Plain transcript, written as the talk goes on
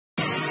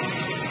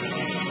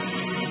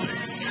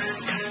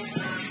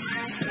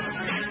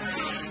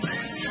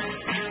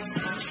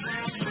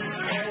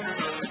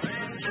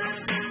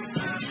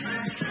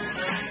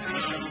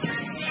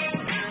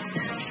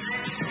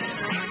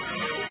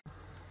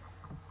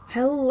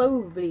Hello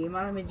everybody,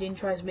 my name is Jin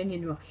tries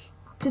Minion Rush.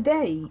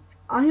 Today,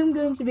 I am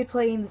going to be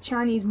playing the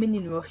Chinese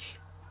Minion Rush.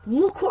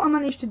 Look what I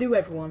managed to do,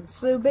 everyone.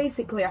 So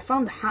basically, I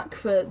found a hack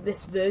for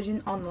this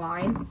version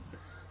online,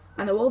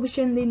 and I will be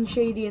sending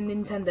Shady and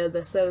Nintendo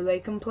this so they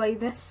can play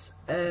this.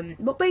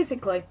 But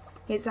basically,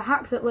 it's a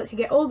hack that lets you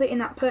get all the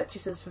in-app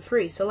purchases for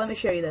free, so let me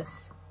show you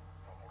this.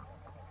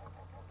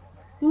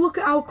 Look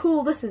at how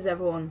cool this is,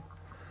 everyone.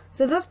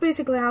 So that's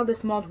basically how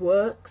this mod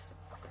works.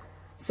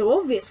 So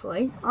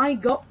obviously, I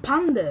got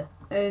Panda,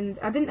 and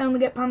I didn't only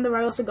get Panda,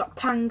 I also got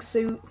Tang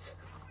Suit,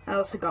 I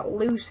also got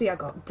Lucy, I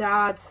got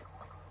Dad,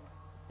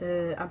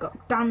 I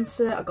got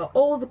Dancer, I got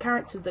all the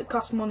characters that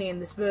cost money in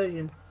this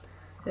version.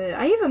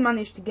 I even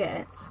managed to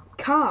get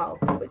Carl,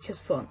 which is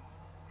fun.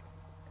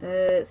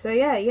 So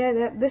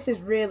yeah, this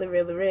is really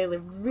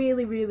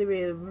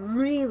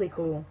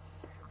cool.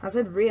 I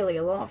said really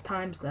a lot of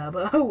times there,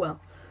 but oh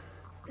well.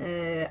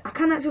 I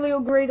can actually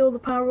upgrade all the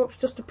power-ups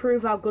just to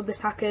prove how good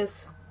this hack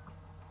is.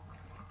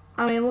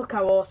 I mean, look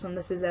how awesome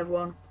this is,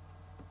 everyone.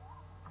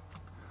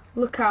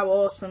 Look how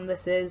awesome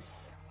this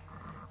is.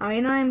 I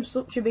mean, I am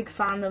such a big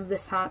fan of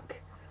this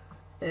hack,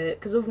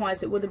 because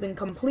otherwise it would have been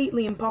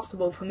completely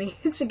impossible for me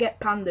to get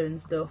Panda and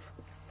stuff.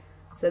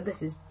 So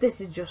this is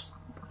just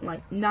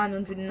like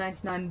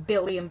 999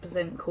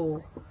 billion%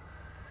 cool.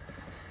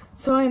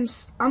 So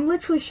I'm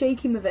literally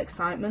shaking with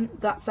excitement.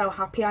 That's how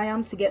happy I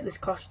am to get this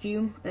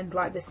costume and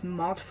like this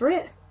mod for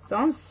it. So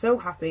I'm so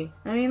happy.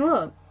 I mean,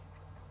 look.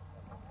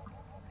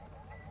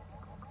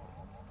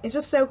 It's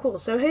just so cool.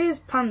 So here's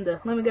Panda.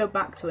 Let me go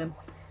back to him.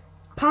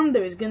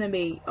 Panda is going to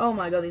be, oh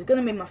my god, he's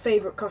going to be my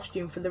favourite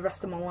costume for the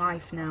rest of my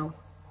life now.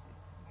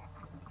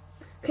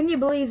 Can you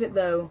believe it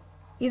though?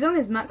 He's on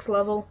his max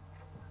level.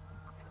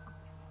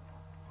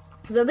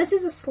 So this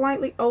is a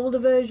slightly older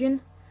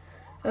version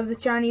of the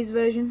Chinese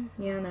version.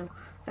 Yeah, I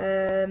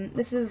know.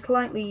 This is a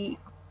slightly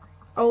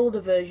older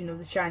version of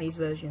the Chinese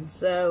version.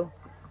 So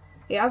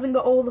it hasn't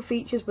got all the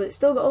features, but it's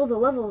still got all the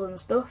levels and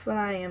stuff, and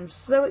I am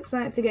so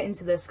excited to get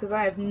into this, because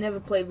I have never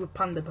played with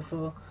Panda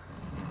before.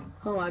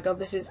 Oh my god,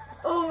 this is...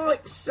 Oh,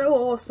 it's so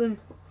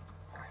awesome!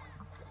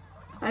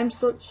 I'm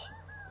such...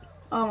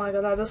 Oh my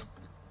god,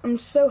 I'm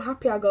so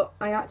happy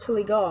I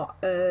actually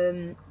got,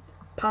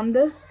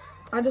 Panda.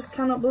 I just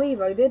cannot believe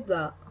I did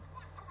that.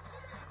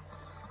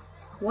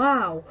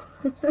 Wow!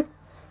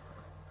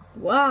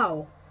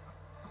 Wow!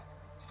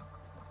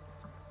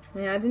 I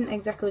mean, I didn't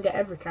exactly get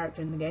every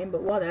character in the game,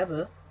 but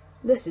whatever.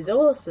 This is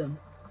awesome.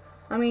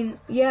 I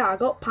mean, yeah, I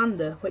got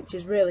Panda, which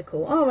is really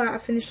cool. Oh, right, I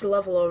finished the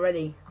level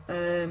already. But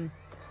I'm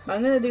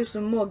going to do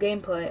some more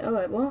gameplay. Oh,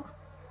 wait, what?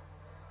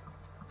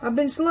 I've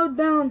been slowed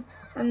down,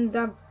 and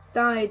I've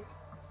died.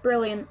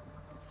 Brilliant.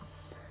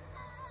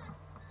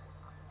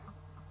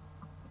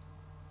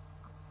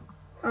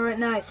 Alright,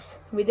 nice.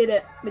 We did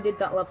it. We did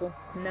that level.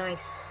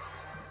 Nice.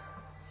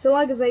 So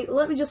like I say,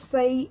 let me just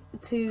say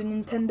to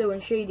Nintendo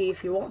and Shady,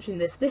 if you're watching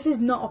this, this is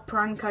not a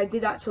prank. I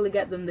did actually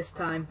get them this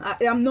time.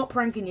 I'm not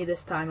pranking you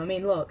this time. I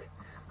mean, look,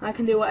 I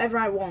can do whatever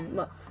I want.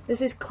 Look,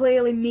 this is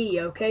clearly me,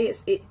 okay?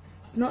 It's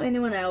not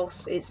anyone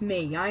else. It's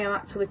me. I am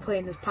actually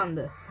playing as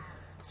Panda.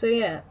 So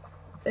yeah,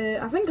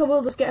 I think I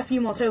will just get a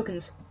few more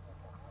tokens.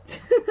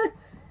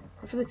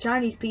 For the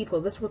Chinese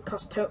people, this would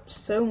cost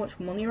so much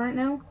money right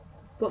now.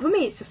 But for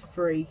me, it's just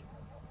free.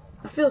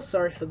 I feel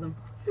sorry for them.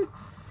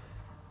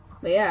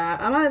 But yeah,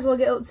 I might as well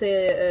get up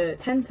to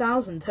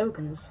 10,000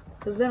 tokens,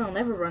 because then I'll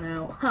never run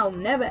out. I'll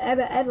never,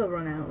 ever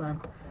run out then.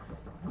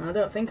 I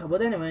don't think I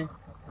would anyway.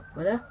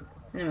 Would I?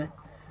 Anyway.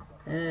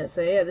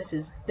 So yeah, this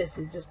is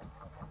just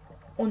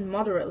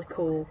unmoderately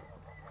cool.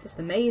 Just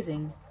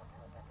amazing.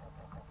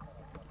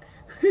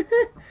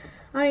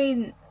 I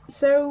mean,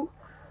 so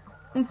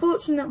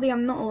unfortunately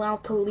I'm not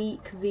allowed to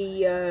leak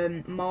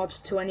the mod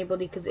to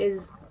anybody, because it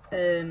is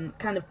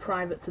kind of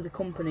private to the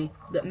company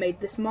that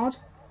made this mod.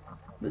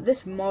 But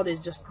this mod is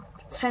just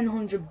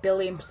 100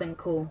 billion%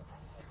 cool.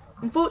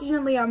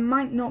 Unfortunately, I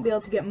might not be able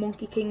to get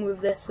Monkey King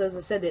with this. As I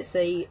said, it's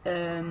a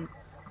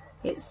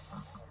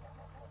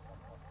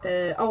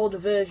older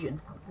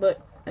version.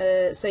 But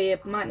so you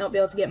might not be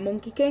able to get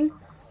Monkey King,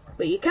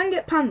 but you can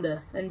get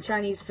Panda and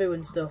Chinese food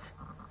and stuff.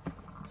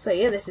 So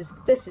yeah, this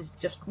is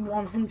just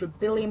 100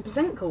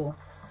 billion% cool.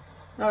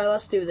 All right,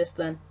 let's do this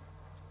then.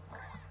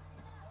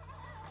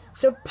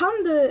 So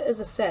Panda,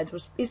 as I said,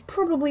 is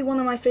probably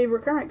one of my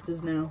favourite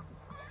characters now.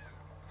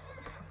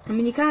 I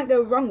mean, you can't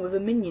go wrong with a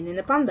minion in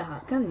a Panda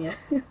hat, can you?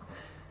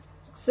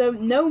 So,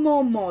 no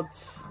more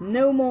mods.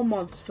 No more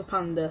mods for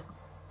Panda.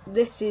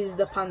 This is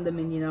the Panda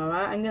minion,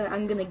 alright?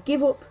 I'm gonna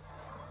give up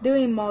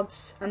doing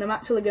mods, and I'm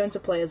actually going to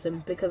play as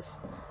him, because,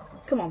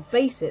 come on,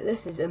 face it,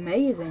 this is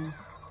amazing.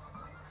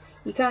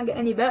 You can't get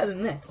any better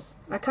than this.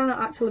 I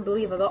cannot actually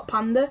believe I got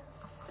Panda,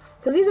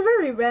 because he's a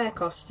very rare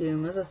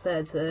costume, as I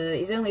said.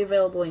 He's only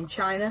available in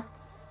China,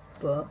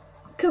 but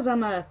because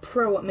I'm a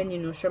pro at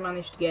Minion Rush, I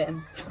managed to get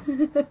him.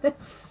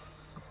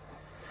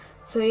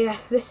 So yeah,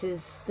 this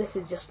is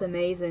just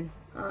amazing.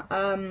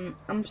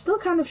 I'm still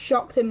kind of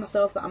shocked in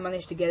myself that I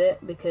managed to get it,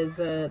 because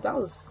that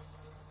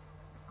was...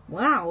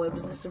 Wow, it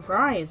was a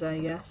surprise, I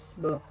guess.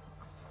 But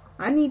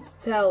I need to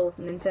tell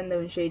Nintendo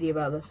and Shady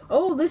about this.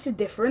 Oh, this is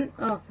different.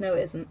 Oh, no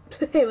it isn't.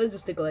 It was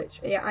just a glitch.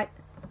 Yeah,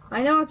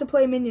 I know how to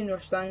play Minion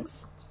Rush,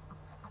 thanks.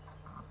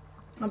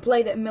 I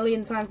played it a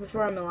million times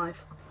before in my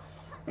life.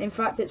 In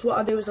fact, it's what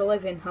I do as a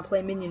living. I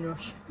play Minion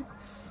Rush.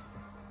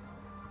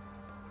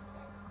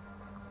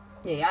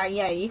 Yeah,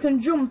 you can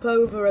jump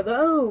over the...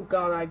 Oh,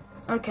 God,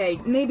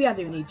 okay, maybe I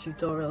do need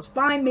tutorials.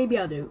 Fine, maybe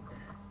I do.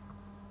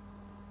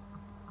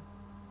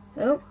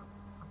 Oh.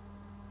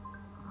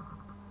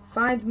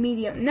 5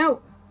 medium...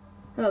 No!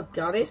 Oh,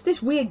 God, it's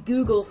this weird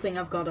Google thing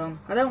I've got on.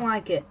 I don't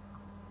like it.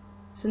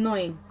 It's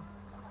annoying.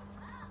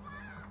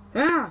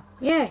 Ah!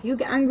 Yeah, you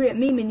get angry at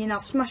me, Minion, I'll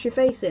smash your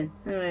face in.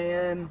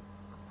 Anyway,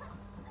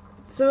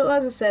 so,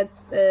 as I said,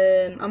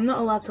 I'm not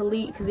allowed to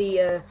leak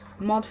the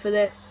mod for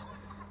this.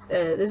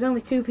 There's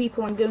only 2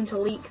 people I'm going to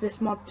leak this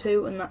mod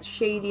to, and that's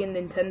Shady and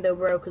Nintendo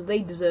Bro, because they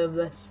deserve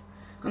this.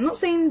 I'm not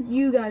saying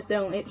you guys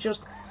don't,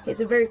 it's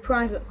a very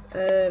private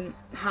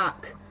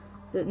hack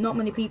that not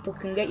many people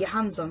can get your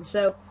hands on,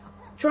 so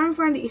try and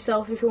find it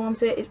yourself if you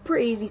want it. It's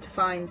pretty easy to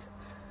find.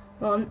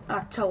 Well, I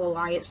tell a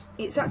lie,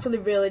 it's actually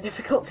really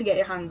difficult to get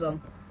your hands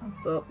on.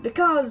 But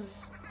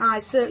because I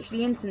searched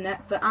the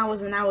internet for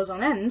hours and hours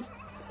on end,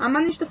 I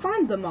managed to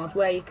find the mod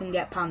where you can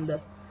get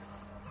Panda.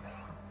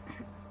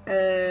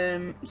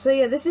 So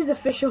yeah, this is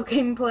official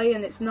gameplay,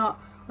 and it's not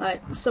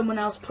like someone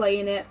else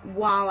playing it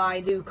while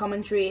I do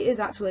commentary. It is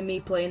actually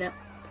me playing it.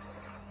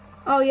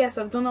 Oh yes,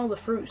 I've done all the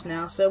fruits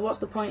now, so what's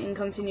the point in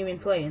continuing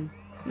playing?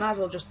 Might as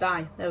well just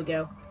die. There we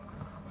go.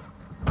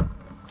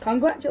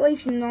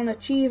 Congratulations on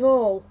achieve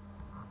all.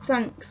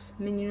 Thanks,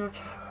 Minion Rush.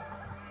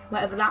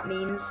 Whatever that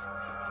means.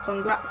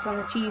 Congrats on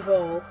achieve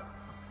all.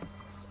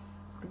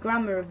 The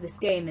grammar of this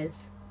game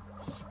is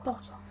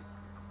spot on.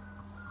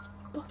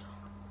 Spot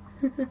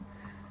on.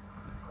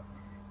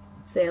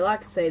 So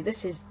like I say,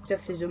 this is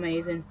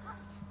amazing.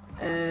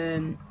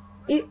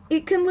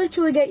 It can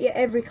literally get you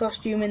every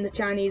costume in the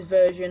Chinese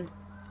version.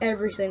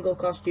 Every single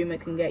costume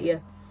it can get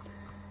you.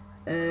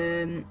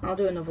 I'll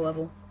do another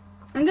level.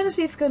 I'm gonna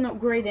see if I can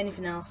upgrade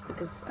anything else,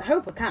 because I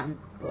hope I can,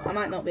 but I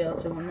might not be able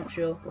to, I'm not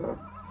sure.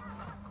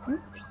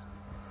 Oops.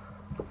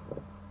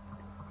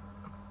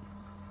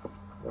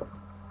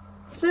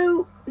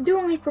 So, do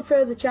I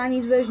prefer the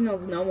Chinese version or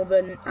the normal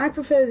version? I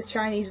prefer the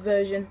Chinese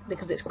version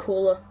because it's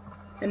cooler,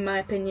 in my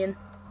opinion.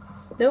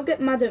 Don't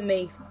get mad at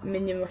me,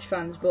 Minion Rush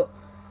fans, but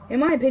in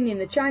my opinion,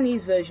 the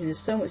Chinese version is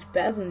so much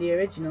better than the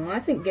original.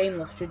 I think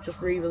Gameloft should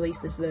just re-release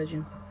this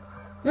version.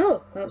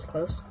 Oh, that was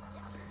close.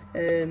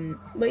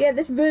 But yeah,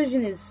 this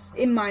version is,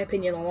 in my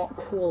opinion, a lot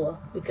cooler,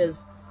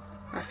 because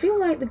I feel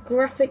like the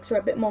graphics are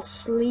a bit more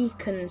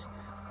sleek and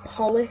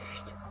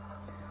polished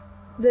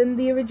than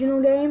the original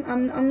game.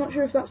 I'm not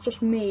sure if that's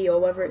just me or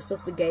whether it's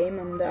just the game,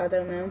 and I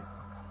don't know.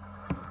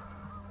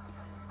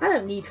 I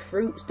don't need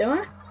fruits, do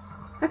I?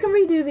 I can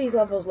redo these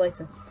levels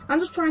later. I'm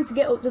just trying to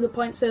get up to the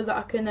point so that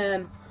I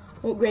can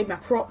upgrade my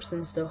props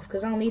and stuff,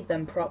 because I'll need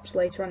them props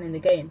later on in the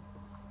game.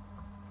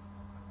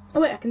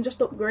 Oh wait, I can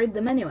just upgrade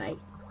them anyway.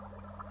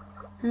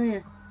 Oh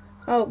yeah.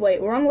 Oh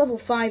wait, we're on level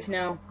 5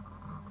 now.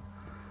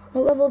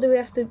 What level do we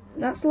have to...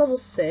 That's level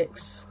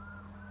 6.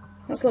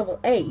 That's level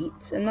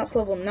 8. And that's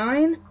level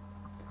 9.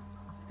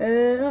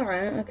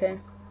 Alright, okay.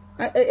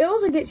 It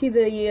also gets you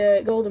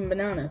the golden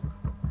banana,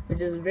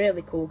 which is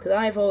really cool, because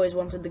I've always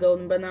wanted the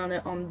golden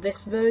banana on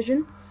this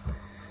version.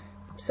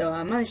 So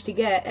I managed to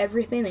get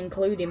everything,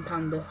 including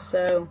Panda.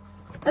 So,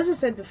 as I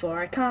said before,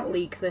 I can't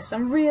leak this.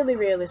 I'm really,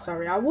 really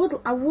sorry. I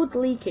would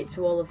leak it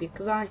to all of you,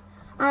 because I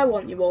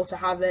want you all to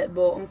have it,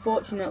 but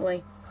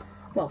unfortunately,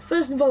 well,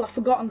 first of all, I've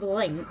forgotten the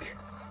link,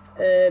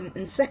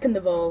 and second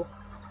of all,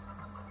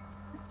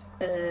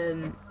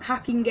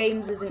 hacking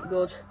games isn't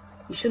good.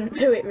 You shouldn't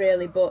do it,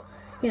 really, but,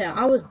 you know,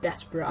 I was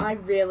desperate. I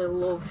really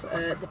love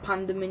the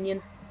Panda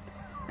Minion,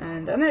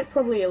 and I know it's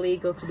probably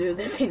illegal to do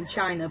this in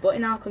China, but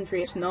in our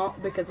country it's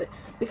not, because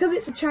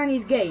it's a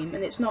Chinese game,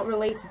 and it's not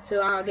related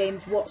to our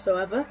games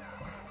whatsoever.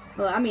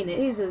 Well, I mean, it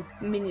is a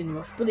Minion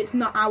Rush, but it's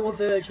not our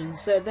version,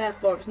 so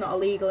therefore it's not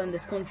illegal in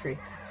this country.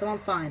 So I'm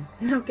fine.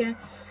 Okay.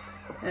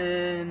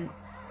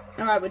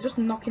 Alright, we're just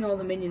knocking all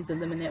the minions at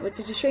the minute, which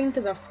is a shame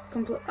because I've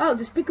oh,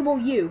 Despicable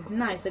You.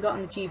 Nice, I got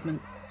an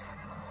achievement.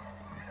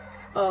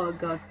 Oh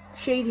god.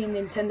 Shady and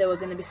Nintendo are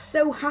going to be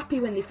so happy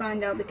when they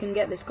find out they can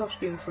get this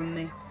costume from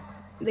me.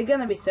 They're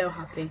going to be so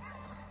happy.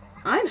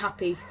 I'm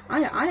happy.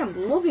 I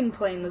am loving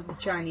playing as the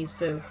Chinese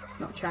Foo.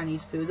 Not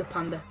Chinese Foo, the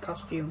Panda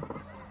costume.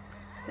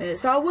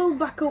 So I will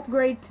back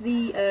upgrade to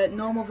the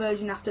normal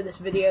version after this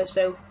video,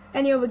 so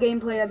any other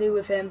gameplay I do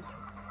with him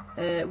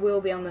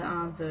will be on the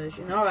R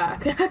version.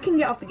 Alright, I can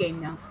get off the game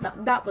now.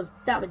 That was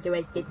a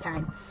wasted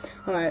time.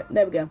 Alright,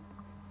 there we go.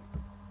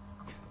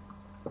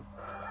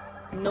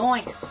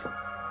 Nice!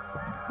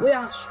 We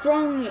are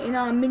strong in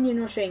our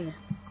minion rushing.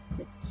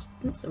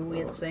 That's a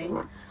weird saying.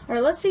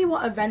 Alright, let's see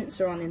what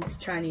events are on in this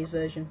Chinese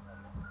version.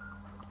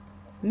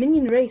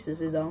 Minion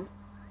Races is on.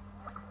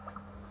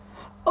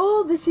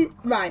 Oh, this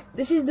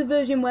is the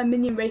version where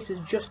Minion Races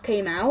just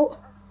came out.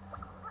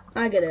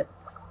 I get it.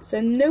 So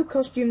no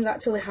costumes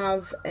actually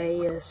have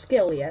a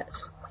skill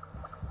yet.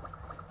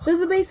 So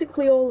they're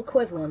basically all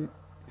equivalent.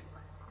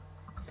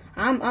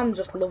 I'm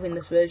just loving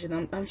this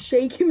version. I'm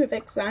shaking with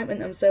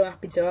excitement. I'm so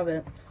happy to have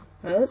it.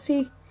 Right, let's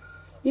see.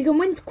 You can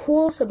win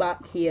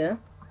quarterback here.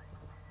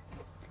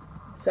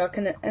 So I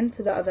can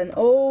enter that event.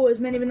 Oh, as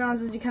many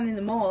bananas as you can in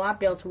the mall. I'd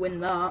be able to win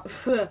that.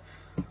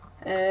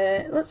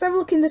 Let's have a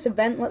look in this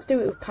event. Let's do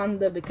it with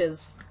Panda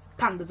because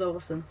Panda's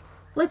awesome.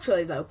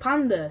 Literally though,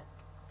 Panda.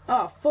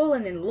 Oh, I've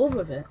fallen in love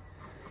with it.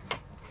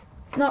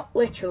 Not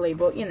literally,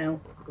 but you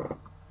know.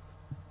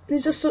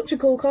 It's just such a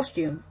cool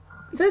costume.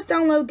 First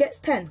download gets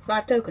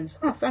 5 tokens.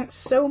 Oh, thanks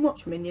so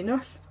much,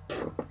 Minion.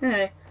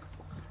 Anyway.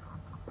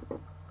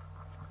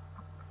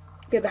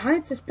 Get the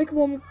highest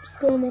despicable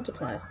score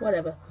multiplier.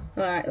 Whatever.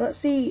 Alright, let's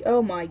see.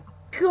 Oh my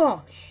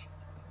gosh.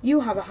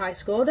 You have a high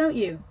score, don't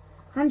you?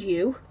 And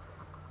you.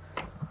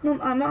 No,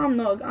 I'm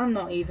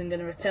not even going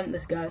to attempt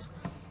this, guys.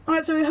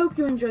 Alright, so I hope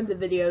you enjoyed the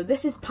video.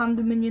 This is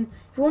Panda Minion.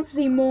 If you want to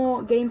see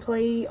more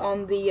gameplay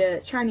on the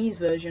Chinese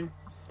version,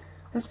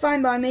 that's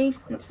fine by me.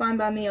 That's fine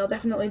by me. I'll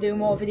definitely do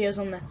more videos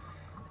on the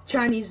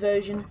Chinese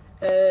version.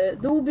 There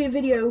will be a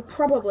video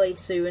probably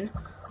soon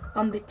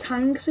on the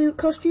Tang suit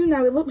costume.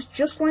 Now it looks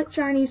just like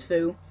Chinese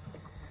Fu.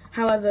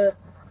 However,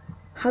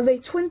 have a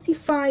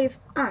 25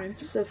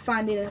 ants of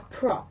finding a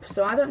prop.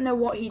 So I don't know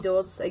what he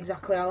does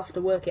exactly. I'll have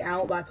to work it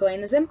out by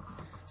playing as him.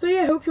 So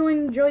yeah, hope you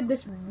enjoyed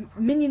this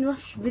Minion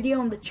Rush video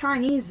on the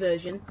Chinese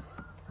version.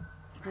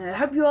 I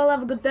hope you all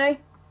have a good day.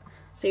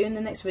 See you in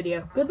the next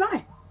video.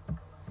 Goodbye.